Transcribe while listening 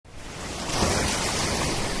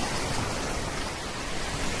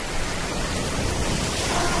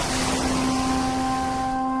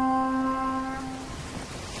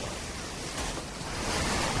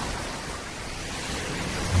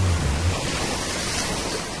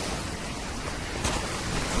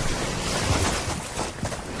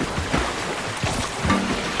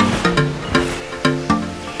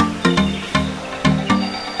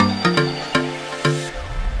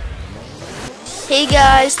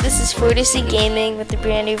guys, this is ForterC Gaming with a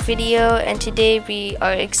brand new video, and today we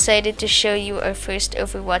are excited to show you our first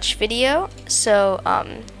Overwatch video. So,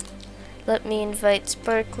 let me invite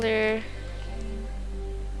Sparkler.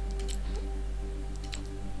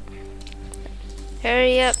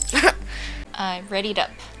 Hurry up. I'm readied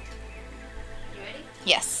up. You ready?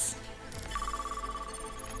 Yes.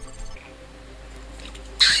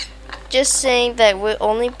 Just saying that we're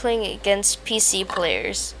only playing against PC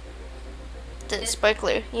players. The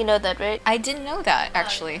Sparkler, you know that, right? I didn't know that,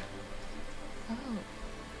 actually. Oh.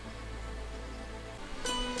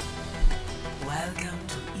 Welcome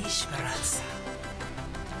to Esperanza.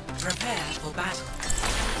 Prepare for battle.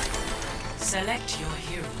 Select your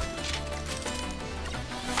hero.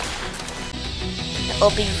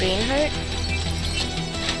 I'll be Reinhardt.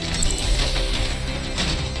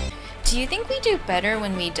 Do you think we do better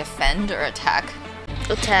when we defend or attack?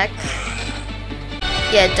 Attack.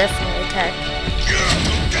 Yeah, definitely attack.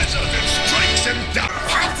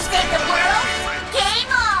 Time to save the world?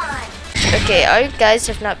 Game on! Okay, our guys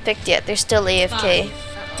have not picked yet. They're still AFK.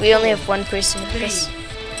 We only have one person with us.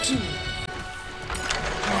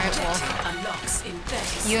 Alright, well,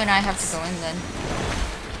 you and I have to go in then.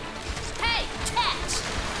 Hey, catch!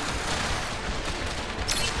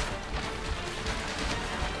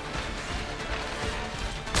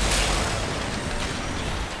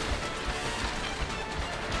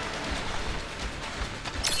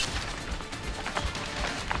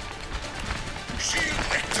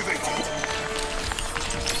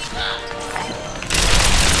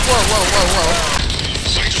 Whoa, whoa, whoa, whoa.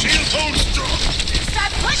 My shield holds strong.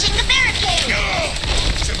 Start pushing the barricade! No!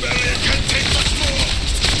 The barrier can take much more.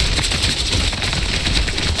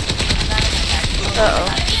 Uh-oh.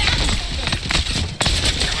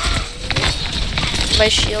 My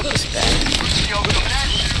shield is bad.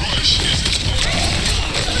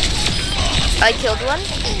 I killed one.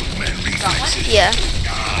 Yeah.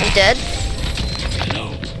 I'm dead.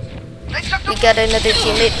 We got another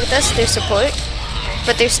teammate with us, their support.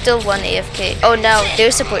 But there's still one AFK. Oh, now their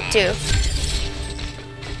support too.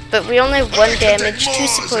 But we only have 1 damage, 2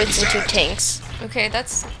 supports, and 2 tanks. Okay,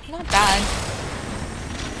 that's not bad.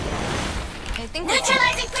 I think we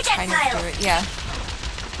Neutralizing can kind of projectile! do it. Yeah.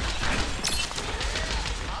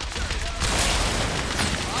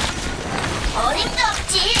 Holding up,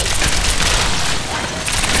 G!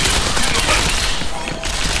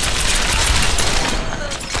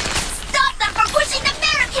 Stop them from pushing the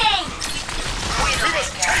barricade!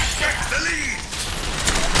 Take the lead.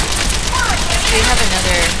 They have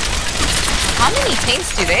another... How many tanks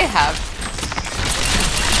do they have?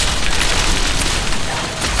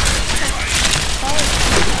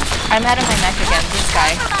 I'm out of my mech again, this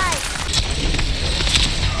guy.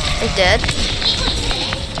 I'm dead.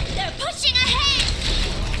 They're pushing ahead!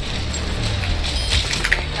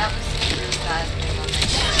 That was really bad.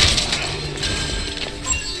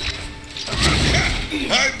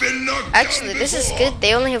 I've been knocked Actually, down this is before. good.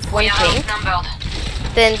 They only have 1 tank.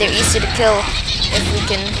 Then they're easy to kill if we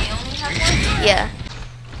can... Yeah.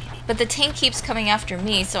 But the tank keeps coming after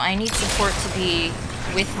me, so I need support to be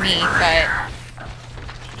with me, but...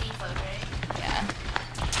 Yeah.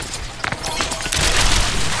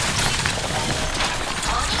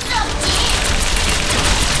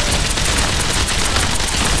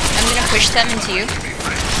 I'm gonna push them into you.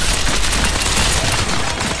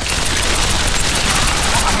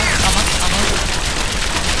 Almost.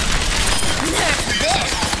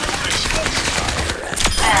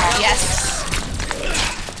 Yes.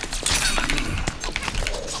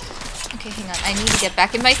 Okay, hang on. I need to get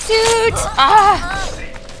back in my suit. Ah.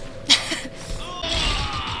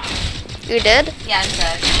 You're dead? Yeah, I'm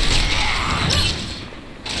dead.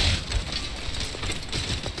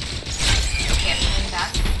 Okay, I'm coming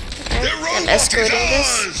back. The I'm robot escorting is this.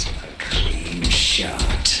 ours. Clean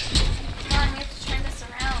shot. Come on, we have to turn this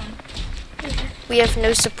around. We have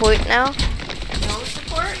no support now. No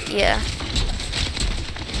support? Yeah.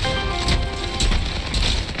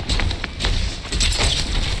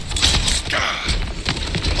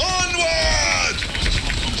 Onward!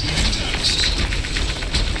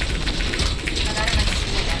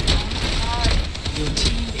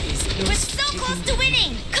 We're so close to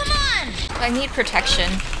winning! Come on! I need protection.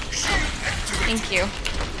 Thank you.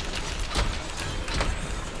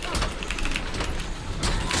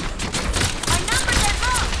 Our numbers are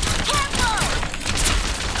low! Careful!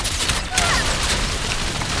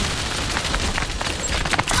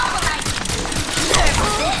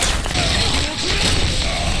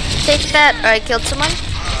 Take that. Or I killed someone.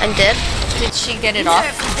 I'm dead. Did she get it off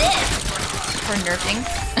Nerf this! for nerfing?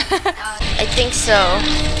 I think so.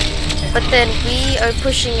 But then we are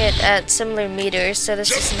pushing it at similar meters, so this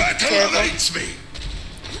Just isn't battle terrible. awaits me.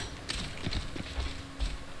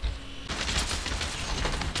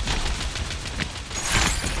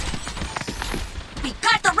 We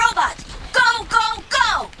got the robot! Go, go,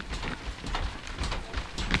 go!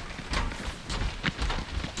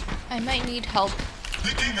 I might need help.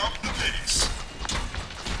 Picking up the pace.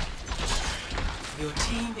 Your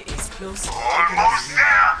team is close to Almost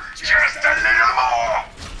there. Just a little more.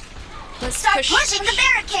 Let's Start push. pushing the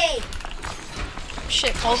barricade!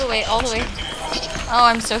 Shit, all the way, all the way. Oh,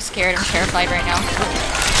 I'm so scared. I'm terrified right now.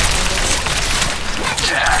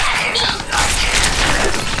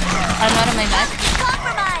 I'm out of my mech.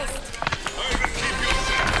 Compromised!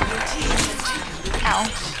 Ow.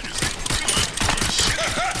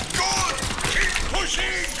 Good. Keep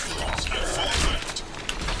pushing.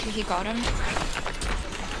 Okay, he got him.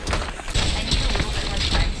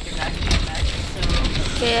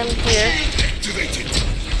 Okay, I'm here. Activated.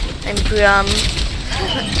 I'm Brum.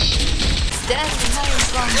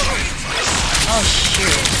 Oh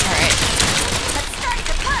shoot. Alright. Let's start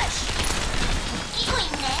the push!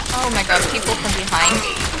 Eating it! Oh my god, people from behind.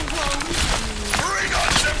 Bring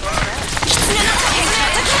on the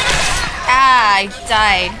Ah, I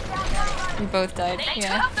died. We both died,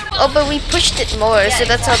 yeah. Oh, but we pushed it more, so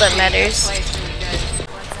that's all that matters.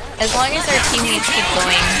 As long as our teammates keep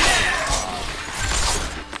going.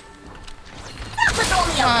 That was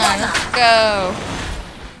only a Come on, warm-up! let's go.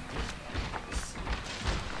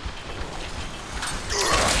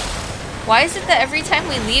 Why is it that every time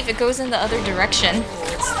we leave, it goes in the other direction?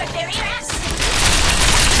 Forward barrier activated!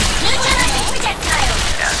 Neutralizing projectile!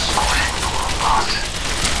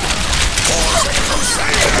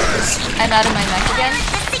 I'm out of my mech again.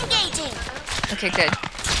 Disengaging! Okay, good.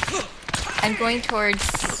 I'm going towards...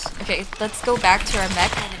 Okay, let's go back to our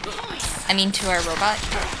mech. I mean, to our robot.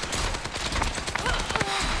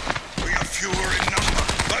 We are fewer in number,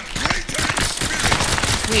 but greater in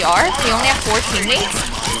spirit. We are? We only have 4 teammates?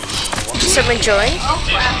 Someone joined?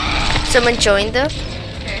 Someone joined though?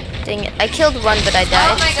 Okay. Dang it. I killed one, but I Oh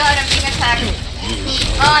died. my god, I'm being attacked.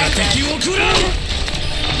 Oh, I'm dead.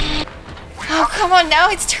 Oh, come on, now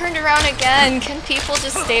it's turned around again. Can people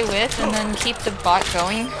just stay with and then keep the bot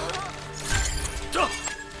going?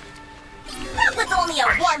 That was only a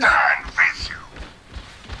warm-up! Stand face you.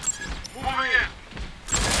 Moving in.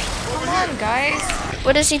 Come on, guys.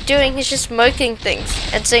 What is he doing? He's just marking things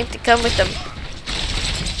and saying to come with him.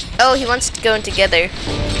 Oh, he wants to go in together.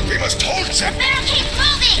 We must hold The them. barricade's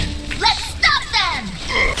moving! Let's stop them!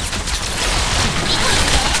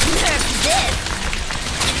 Nerf this!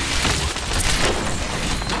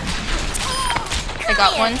 I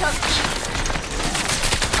got one.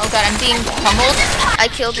 Oh god, I'm being pummeled. I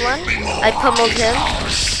killed one. I pummeled him.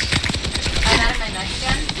 I'm out of my mech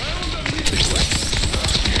again.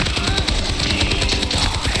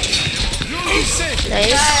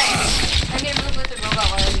 Nice. I'm gonna move with the robot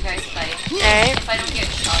while you guys fight. Alright. If I don't get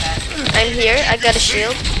shot at. I'm here. I got a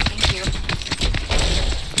shield. Thank you.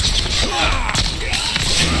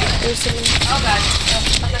 There's someone. Oh god. Oh,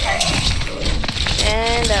 that's okay.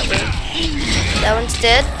 And that way. That one's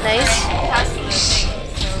dead. Nice. Past the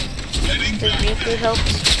thing, so The Reaper helps.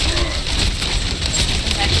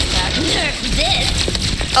 back to back. Nerf this!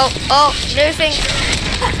 Oh, nerfing.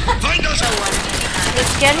 Find us.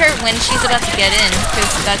 Let's get her when she's about to get in,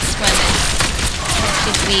 because that's when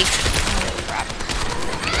she's weak. Oh, crap.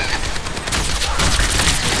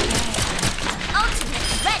 Ultimate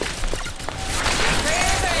ready!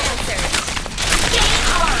 Game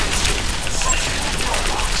on!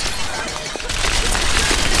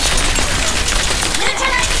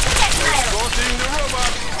 Neutralizing projectile! Sorting the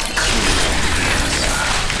robot.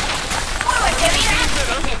 Forward barrier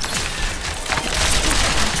activated!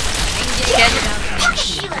 Get Pocket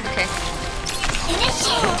shield! Okay.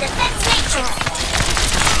 Initiating defense matrix!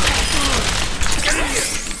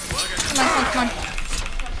 Come on, come on, come on.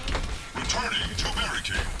 Returning to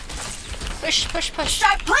barricade. Push, push, push.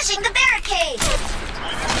 Start pushing the barricade!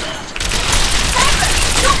 Cyber,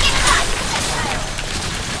 don't get caught!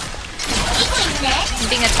 Eating net! I'm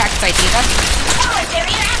being attacked by D.Va. Forward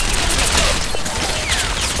barrier activated!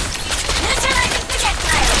 Neutralizing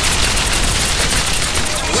projectile!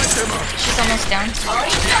 She's almost down.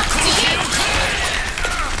 Already got to you!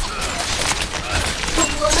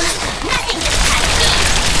 Nothing can touch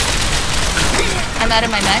me! I'm out of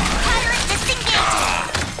my mech. Catalyst disengaging!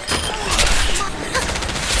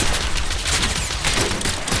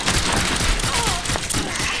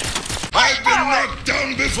 I've been knocked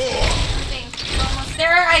down before. Almost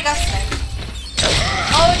there, I got stuck.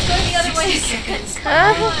 Oh, it's going the other way.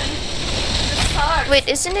 Huh? sucks. Wait,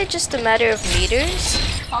 isn't it just a matter of meters?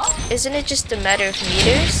 Huh? Isn't it just a matter of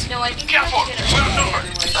meters? No, I think you have to get it right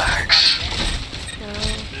otherwise.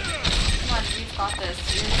 Come on, we've got this.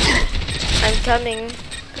 I'm coming.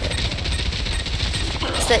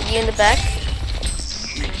 Is that you in the back?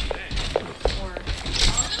 Or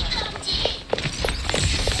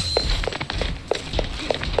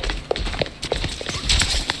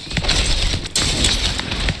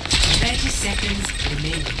 30 seconds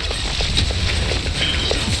remaining.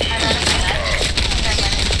 I'm out of my net. I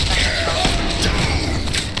went into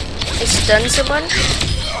I stunned someone.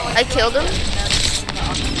 I killed him.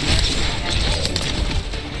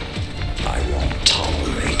 I won't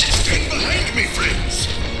tolerate. Stay behind me, friends.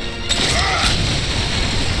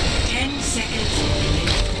 10 seconds remaining.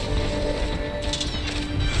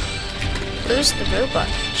 Who's the robot?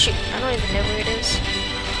 Shoot, I don't even know where it is.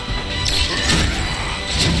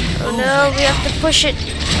 Oh no, we have to push it.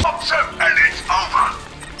 Observe, and it's over.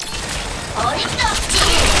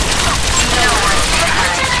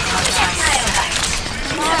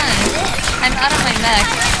 Come on. I'm out of my mech.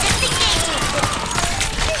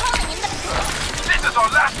 This is our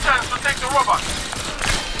last chance to take the robot.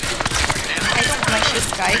 I don't like this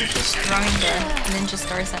guy. He keeps throwing the ninja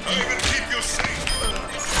stars at me. I will keep you safe.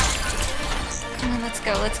 Come on, let's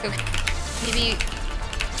go. Let's go. Maybe.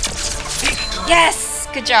 Yes!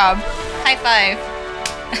 Good job. High five.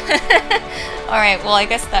 Alright, well, I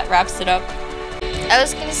guess that wraps it up. I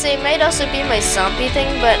was gonna say it might also be my zombie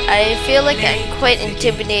thing, but I feel like I'm quite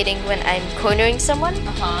intimidating when I'm cornering someone.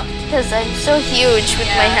 Uh-huh. Because I'm so huge with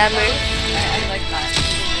my hammer. I like that.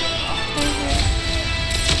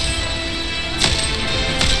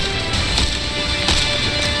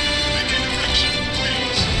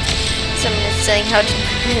 Someone is saying, how did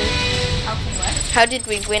we win? How can what? How did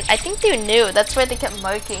we win? I think they knew. That's why they kept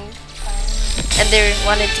marking. And they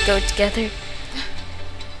wanted to go together.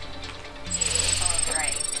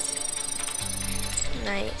 Alright.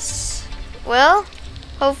 Nice. Well,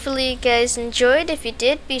 hopefully you guys enjoyed. If you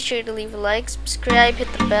did, be sure to leave a like, subscribe,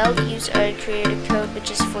 hit the bell, use our creator code,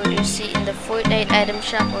 which is ForterC in the Fortnite item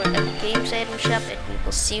shop or Epic Games item shop, and we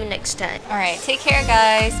will see you next time. Alright, take care,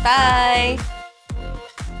 guys. Bye.